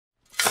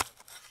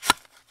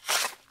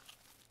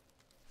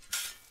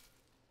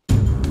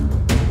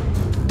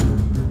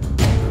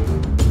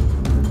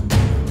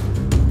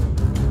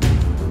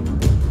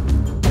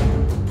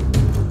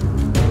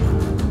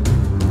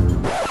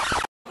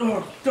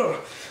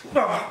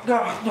And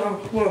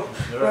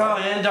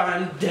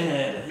I'm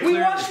dead. We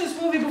watched this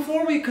movie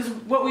before because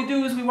what we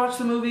do is we watch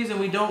the movies and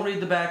we don't read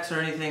the backs or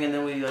anything, and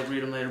then we like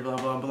read them later, blah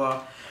blah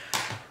blah.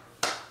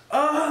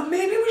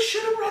 Maybe we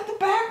should have read the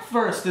back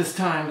first this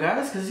time,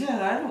 guys, because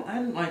yeah, I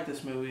didn't like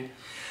this movie.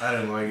 I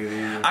didn't like it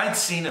either. I'd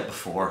seen it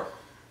before.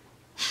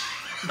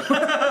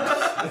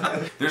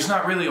 There's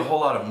not really a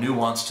whole lot of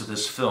nuance to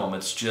this film.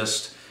 It's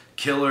just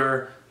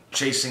killer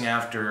chasing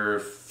after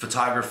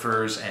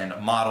photographers and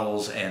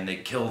models, and they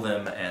kill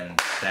them, and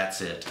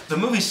that's it. The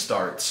movie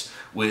starts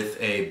with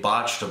a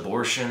botched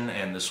abortion,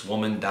 and this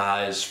woman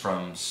dies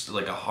from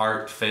like a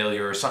heart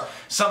failure or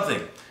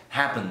something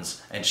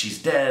happens, and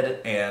she's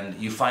dead, and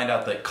you find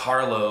out that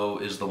Carlo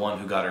is the one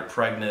who got her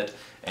pregnant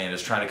and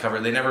is trying to cover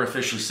it. They never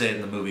officially say it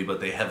in the movie,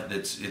 but they have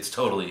it's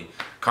totally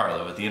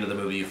Carlo. At the end of the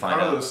movie, you find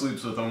out Carlo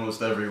sleeps with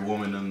almost every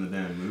woman in the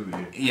damn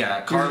movie.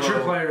 Yeah, Carlo. He's a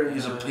true player.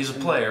 He's a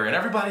player, and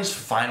everybody's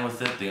fine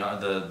with it.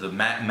 The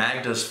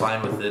Magda's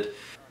fine with it.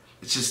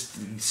 It's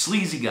just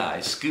sleazy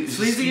guy.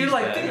 Sleazy, you're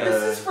like,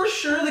 this is for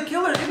sure the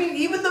killer. I mean,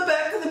 even the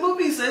back of the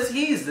movie says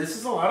this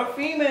is a lot of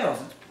females.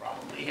 It's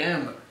probably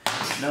him.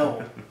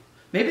 No.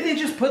 Maybe they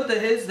just put the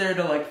his there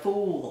to like,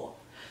 fool.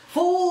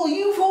 Fool,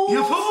 you fools!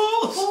 You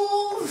fools!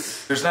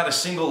 Fools! There's not a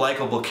single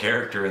likable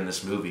character in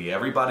this movie.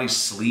 Everybody's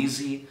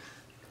sleazy.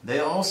 They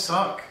all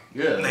suck.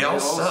 Yeah, they all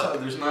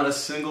suck. There's not a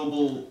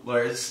single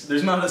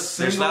there's not a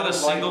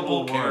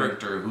single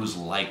character who's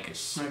like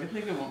us. I can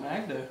think of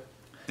Magda.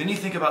 Then you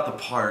think about the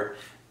part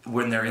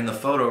when they're in the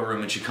photo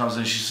room and she comes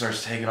in, she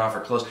starts taking off her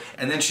clothes,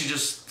 and then she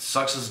just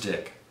sucks his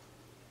dick.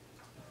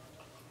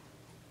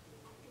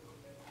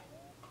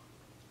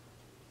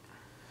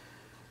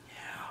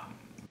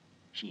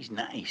 She's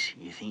nice.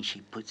 You think she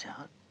puts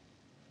out?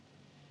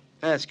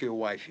 Ask your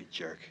wife, you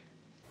jerk.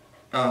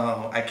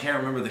 I can't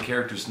remember the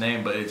character's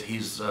name, but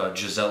he's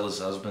Gisella's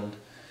husband.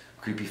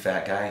 Creepy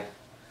fat guy.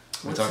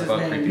 We talk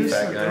about creepy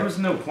fat guy. There was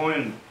no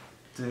point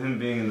to him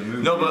being in the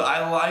movie. No, but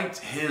I liked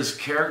his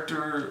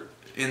character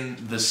in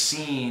the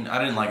scene. I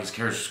didn't like his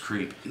character's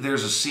creep.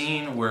 There's a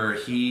scene where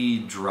he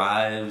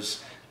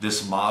drives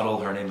this model,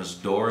 her name is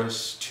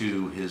Doris,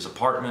 to his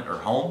apartment or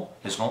home,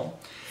 his home.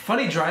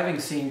 Funny driving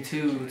scene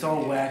too. It's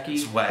all wacky.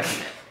 It's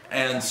wacky.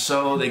 And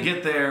so they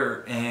get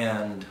there,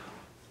 and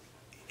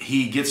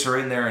he gets her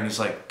in there, and he's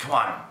like, "Come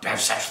on,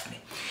 have sex with me.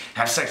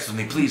 Have sex with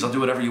me, please. I'll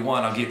do whatever you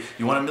want.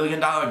 You want $1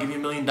 million? I'll give you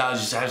 $1 million.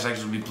 Just have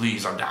sex with me,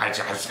 please. Have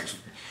sex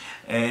with me."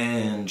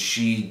 And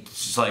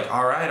she's like,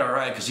 all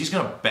right, because he's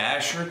gonna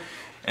bash her.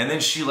 And then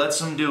she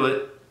lets him do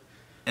it,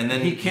 and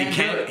then he can't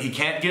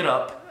get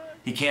up.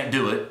 He can't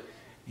do it.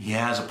 He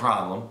has a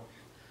problem.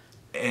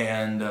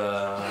 And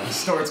he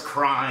starts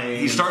crying.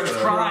 He starts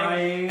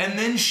crying, and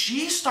then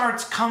she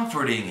starts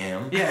comforting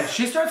him. Yeah,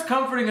 she starts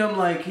comforting him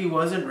like he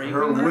wasn't raping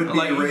her.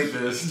 Would-be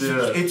rapist.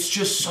 Yeah. It's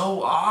just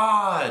so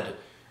odd.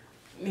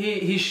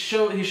 He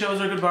shows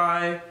her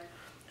goodbye,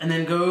 and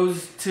then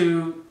goes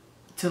to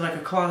like a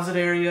closet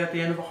area at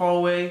the end of a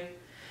hallway,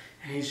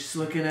 and he's just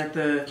looking at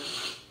the.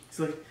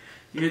 He's like,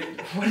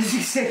 what does he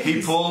say?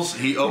 He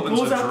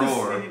opens a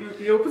drawer.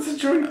 He opens a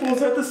drawer. He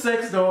pulls out the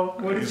sex doll.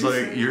 He's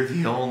like, "You're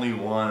the only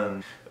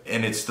one."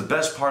 And it's the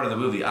best part of the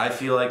movie. I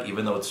feel like,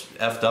 even though it's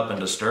effed up and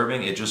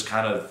disturbing, it just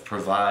kind of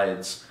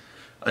provides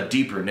a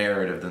deeper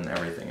narrative than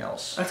everything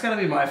else. That's gotta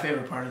be my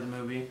favorite part of the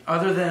movie.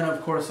 Other than,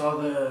 of course, all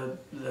the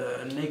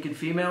naked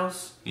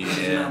females. Yeah.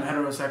 I'm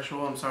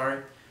heterosexual, I'm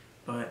sorry.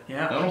 But,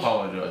 yeah. Don't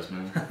apologize,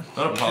 man.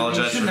 Don't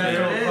apologize for being.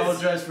 Don't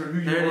apologize for who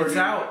you are. It's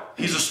out.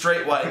 He's a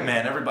straight white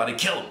man. Everybody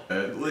kill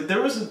him. Like,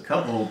 there was a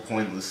couple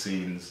pointless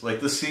scenes.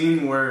 Like the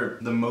scene where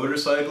the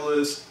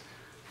motorcyclist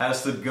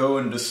has to go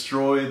and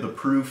destroy the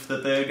proof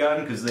that they had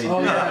gotten because they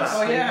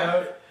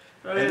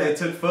and they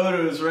took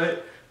photos,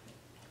 right?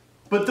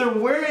 But they're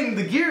wearing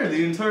the gear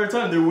the entire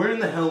time. They're wearing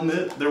the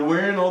helmet. They're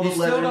wearing all the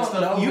leather and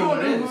stuff. You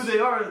don't know who they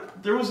are.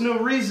 There was no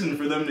reason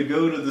for them to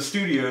go to the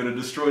studio to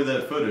destroy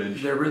that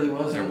footage. There really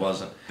wasn't. There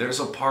wasn't. There's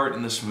a part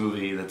in this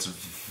movie that's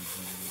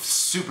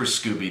super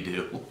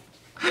Scooby-Doo.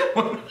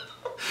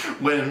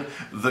 When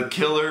the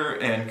killer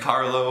and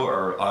Carlo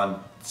are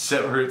on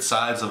separate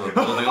sides of a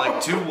building,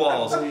 like two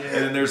walls, and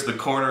then there's the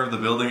corner of the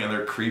building, and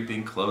they're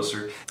creeping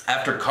closer.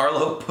 After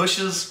Carlo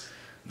pushes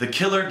the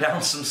killer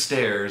down some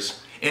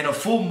stairs in a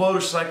full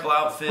motorcycle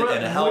outfit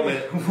and a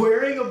helmet.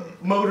 Wearing a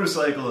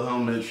motorcycle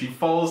helmet, she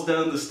falls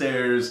down the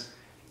stairs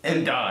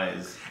and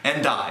dies.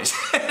 And dies.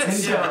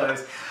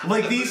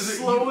 Like the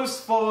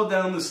slowest fall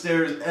down the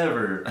stairs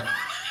ever.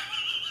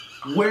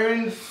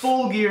 Wearing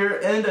full gear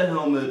and a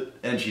helmet,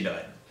 and she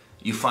died.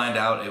 You find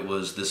out it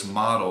was this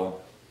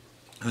model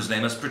whose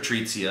name is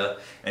Patrizia,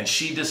 and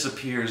she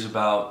disappears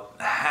about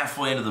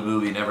halfway into the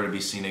movie, never to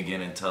be seen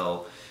again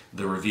until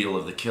the reveal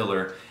of the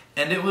killer.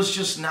 And it was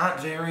just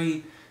not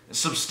very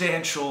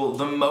substantial.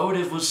 The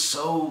motive was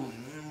so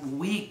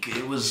weak.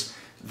 It was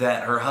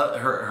that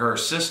her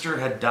sister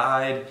had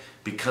died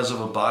because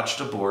of a botched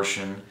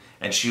abortion,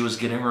 and she was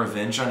getting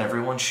revenge on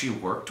everyone she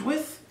worked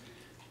with.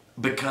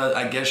 Because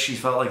I guess she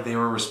felt like they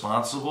were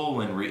responsible,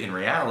 when in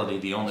reality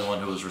the only one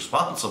who was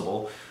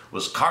responsible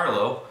was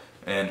Carlo,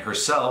 and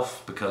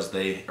herself, because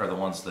they are the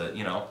ones that,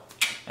 you know,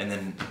 and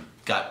then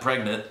got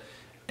pregnant.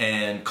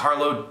 And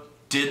Carlo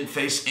didn't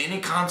face any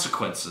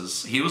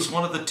consequences. He was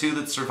one of the 2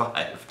 that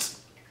survived.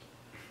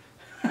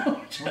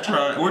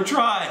 We're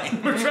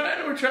trying. We're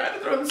trying to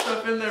throw the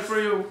stuff in there for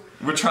you.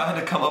 We're trying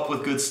to come up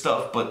with good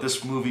stuff, but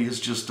this movie is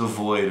just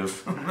devoid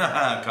of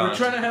content. We're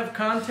trying to have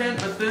content,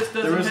 but this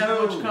doesn't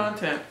have much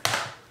content.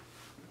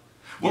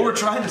 What we're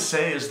trying to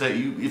say is that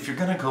if you're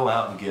going to go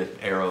out and get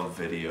Arrow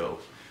Video,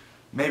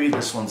 maybe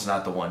this one's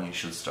not the one you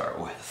should start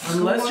with.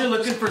 Unless you're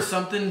looking for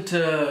something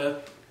to...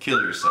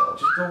 kill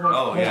yourself.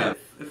 Oh, yeah.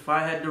 If I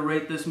had to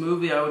rate this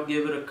movie, I would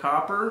give it a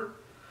copper.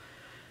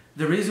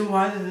 The reason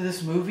why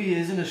this movie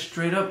isn't a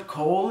straight up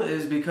coal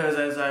is because,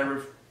 as I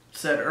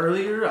said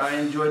earlier, I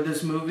enjoyed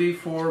this movie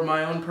for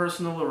my own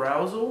personal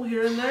arousal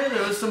here and there.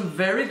 There was some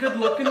very good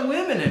looking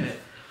women in it.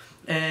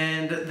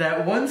 And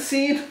that one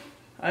scene,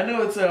 I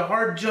know it's a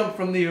hard jump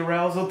from the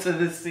arousal to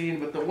this scene,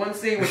 but the one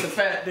scene with the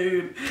fat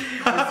dude,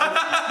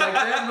 like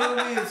that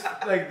movie is,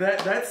 like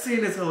that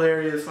scene is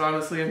hilarious,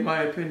 honestly, in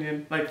my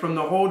opinion. Like from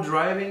the whole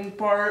driving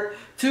part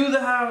to the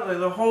house, like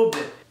the whole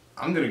bit.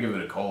 I'm gonna give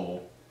it a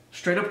coal.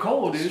 Straight up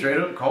coal, dude.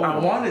 Straight up coal. I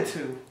wanted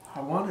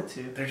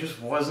to. There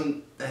just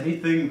wasn't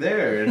anything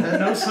there. It had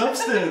no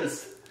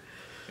substance.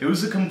 It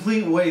was a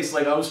complete waste.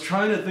 Like, I was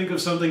trying to think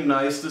of something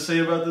nice to say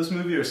about this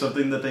movie or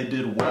something that they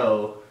did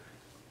well.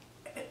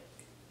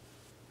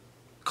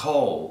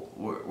 Coal.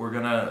 We're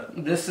gonna...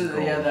 This is...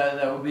 Coal. Yeah,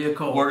 that would be a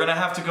coal. We're gonna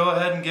have to go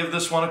ahead and give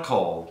this one a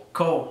coal.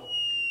 Coal.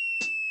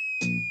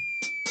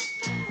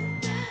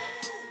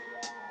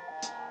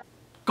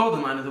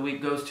 Golden line of the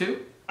week goes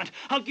to...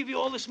 I'll give you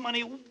all this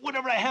money,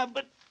 whatever I have,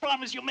 but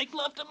promise you'll make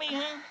love to me,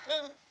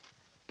 huh?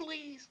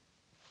 Please.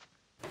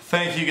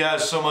 Thank you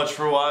guys so much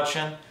for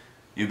watching.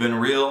 You've been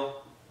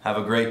real. Have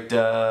a great...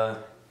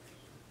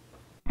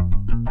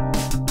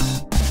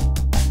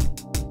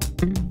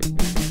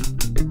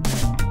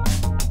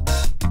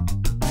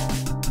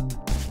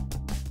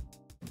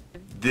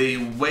 The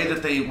way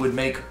that they would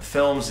make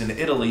films in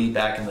Italy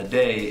back in the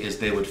day is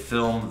they would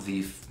film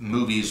the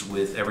movies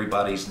with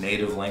everybody's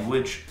native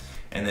language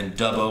and then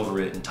dub over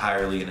it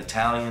entirely in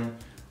Italian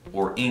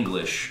or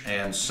English.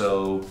 And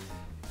so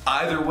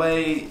either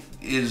way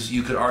is,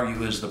 you could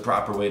argue, is the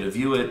proper way to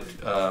view it.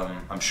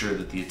 I'm sure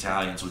that the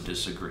Italians would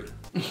disagree.